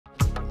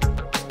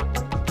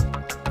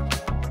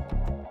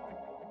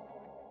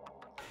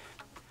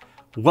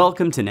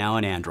Welcome to Now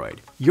on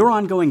Android, your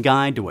ongoing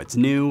guide to what's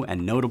new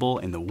and notable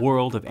in the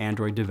world of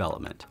Android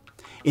development.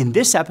 In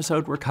this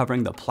episode, we're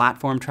covering the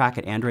platform track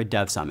at Android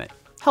DevSummit,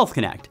 Health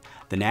Connect,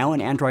 the Now on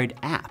Android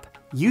app,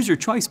 user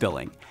choice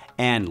billing,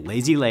 and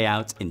lazy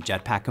layouts in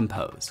Jetpack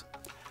Compose.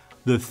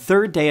 The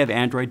third day of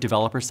Android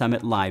Developer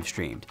Summit live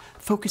streamed,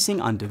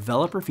 focusing on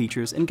developer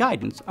features and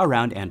guidance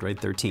around Android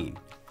 13.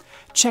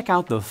 Check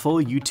out the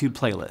full YouTube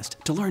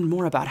playlist to learn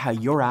more about how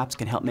your apps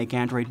can help make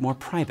Android more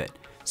private,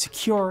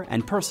 secure,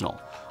 and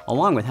personal,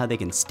 along with how they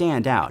can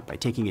stand out by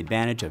taking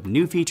advantage of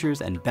new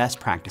features and best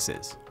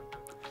practices.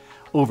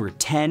 Over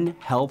 10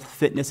 health,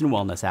 fitness, and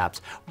wellness apps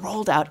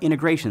rolled out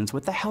integrations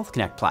with the Health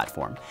Connect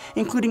platform,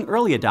 including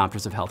early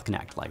adopters of Health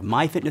Connect like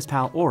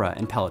MyFitnessPal, Aura,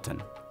 and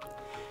Peloton.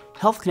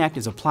 Health Connect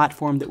is a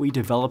platform that we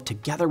developed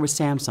together with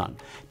Samsung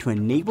to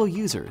enable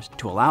users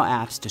to allow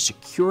apps to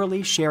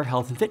securely share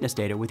health and fitness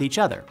data with each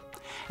other.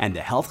 And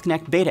the Health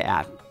Connect beta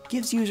app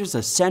gives users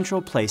a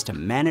central place to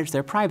manage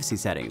their privacy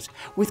settings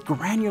with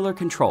granular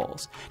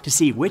controls to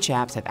see which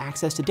apps have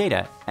access to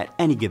data at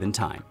any given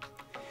time.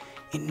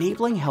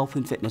 Enabling health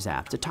and fitness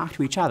apps to talk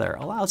to each other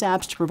allows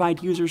apps to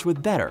provide users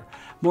with better,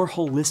 more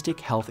holistic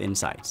health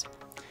insights.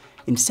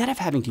 Instead of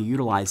having to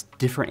utilize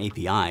different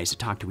APIs to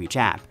talk to each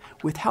app,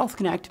 with Health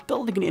Connect,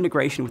 building an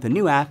integration with a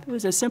new app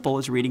is as simple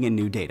as reading in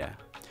new data.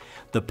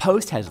 The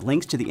post has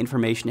links to the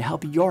information to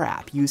help your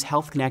app use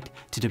Health Connect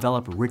to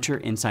develop richer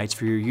insights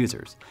for your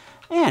users.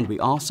 And we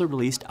also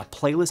released a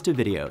playlist of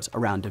videos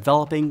around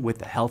developing with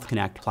the Health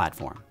Connect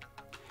platform.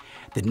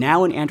 The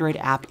Now on Android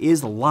app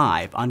is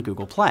live on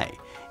Google Play.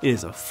 It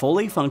is a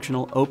fully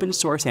functional open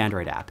source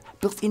Android app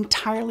built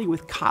entirely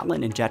with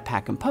Kotlin and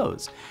Jetpack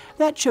Compose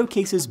that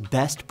showcases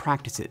best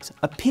practices,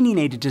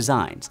 opinionated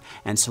designs,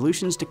 and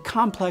solutions to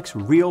complex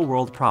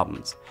real-world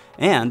problems.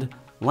 And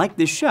like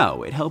this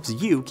show, it helps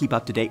you keep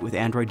up to date with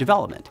Android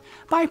development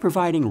by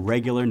providing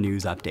regular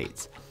news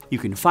updates. You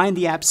can find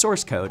the app's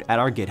source code at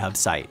our GitHub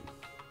site.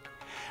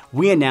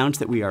 We announced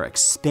that we are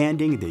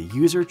expanding the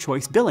user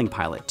choice billing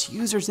pilot to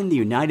users in the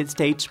United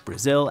States,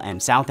 Brazil,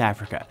 and South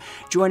Africa,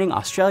 joining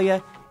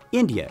Australia,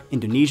 India,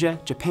 Indonesia,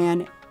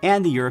 Japan,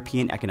 and the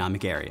European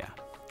Economic Area.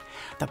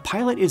 The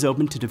pilot is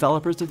open to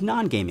developers of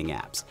non-gaming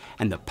apps,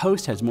 and the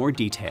post has more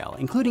detail,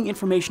 including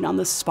information on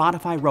the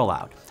Spotify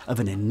rollout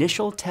of an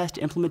initial test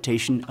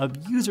implementation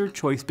of user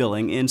choice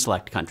billing in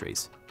select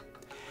countries.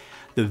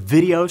 The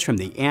videos from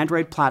the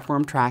Android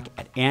platform track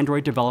at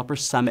Android Developer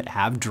Summit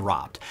have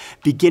dropped,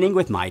 beginning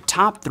with my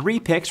top 3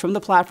 picks from the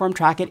platform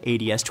track at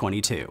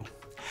ADS22.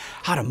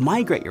 How to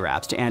migrate your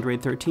apps to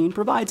Android 13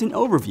 provides an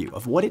overview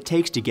of what it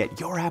takes to get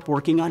your app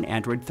working on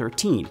Android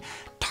 13,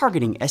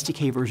 targeting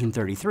SDK version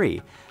 33,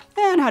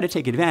 and how to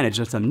take advantage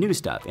of some new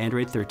stuff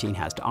Android 13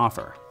 has to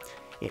offer.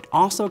 It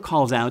also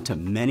calls out to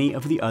many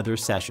of the other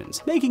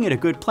sessions, making it a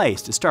good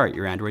place to start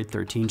your Android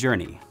 13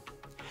 journey.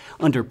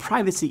 Under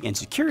Privacy and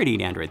Security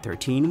in Android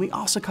 13, we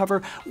also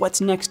cover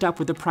what's next up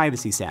with the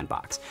Privacy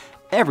Sandbox,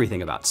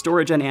 everything about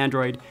storage on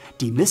Android,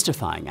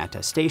 demystifying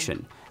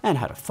attestation, and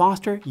how to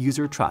foster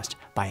user trust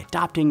by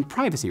adopting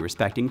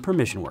privacy-respecting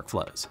permission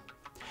workflows.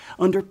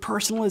 Under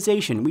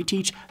Personalization, we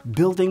teach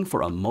building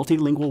for a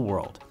multilingual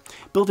world,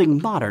 building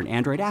modern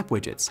Android app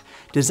widgets,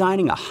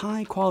 designing a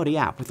high-quality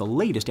app with the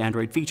latest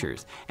Android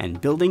features,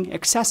 and building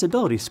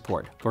accessibility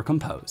support for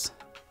Compose.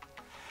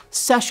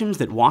 Sessions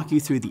that walk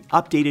you through the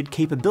updated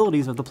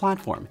capabilities of the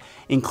platform,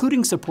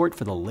 including support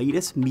for the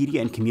latest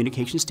media and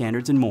communication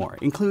standards and more,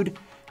 include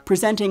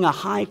presenting a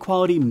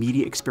high-quality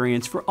media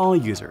experience for all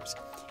users,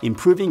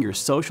 improving your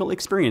social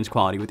experience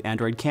quality with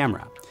Android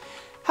Camera,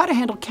 how to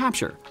handle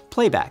capture,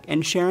 playback,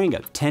 and sharing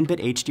of 10-bit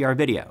HDR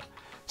video,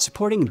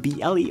 supporting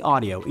BLE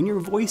audio in your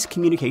voice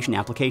communication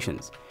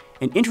applications,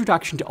 an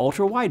introduction to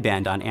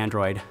ultra-wideband on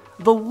Android,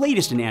 the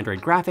latest in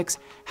Android graphics,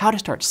 how to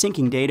start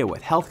syncing data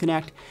with Health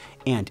Connect,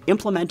 and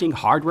implementing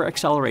hardware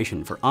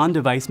acceleration for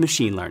on-device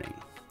machine learning.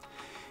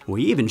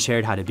 We even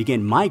shared how to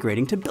begin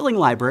migrating to Billing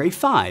Library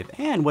 5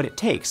 and what it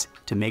takes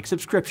to make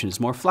subscriptions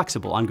more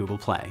flexible on Google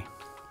Play.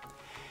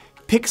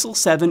 Pixel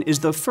 7 is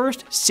the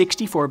first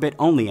 64-bit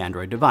only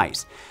Android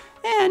device,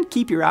 and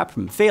keep your app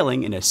from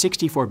failing in a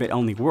 64-bit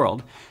only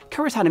world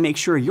covers how to make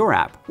sure your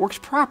app works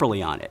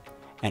properly on it,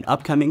 and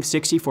upcoming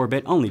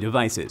 64-bit only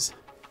devices.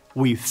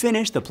 We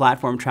finished the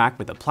platform track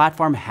with a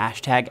platform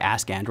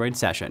 #AskAndroid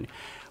session,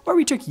 where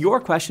we took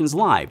your questions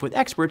live with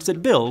experts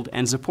that build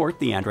and support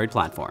the Android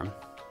platform.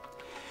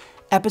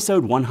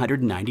 Episode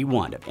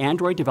 191 of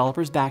Android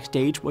Developers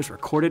Backstage was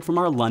recorded from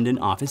our London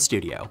office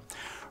studio.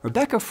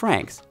 Rebecca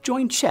Franks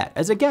joined Chet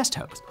as a guest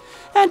host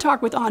and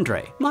talked with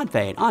Andre,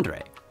 Montvey, and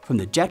Andre from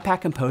the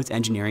Jetpack Compose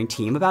engineering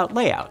team about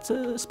layouts,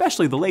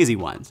 especially the lazy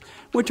ones,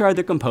 which are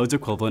the Compose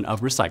equivalent of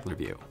Recycler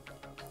View.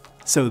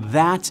 So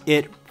that's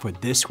it for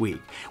this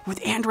week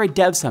with Android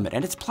Dev Summit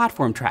and its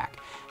platform track,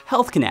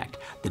 Health Connect,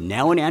 the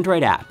Now on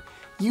Android app,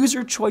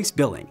 user choice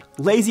billing,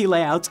 lazy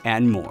layouts,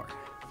 and more.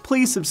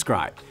 Please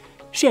subscribe,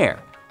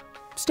 share,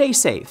 stay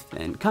safe,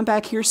 and come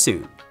back here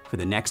soon for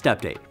the next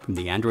update from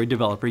the Android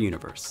developer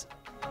universe.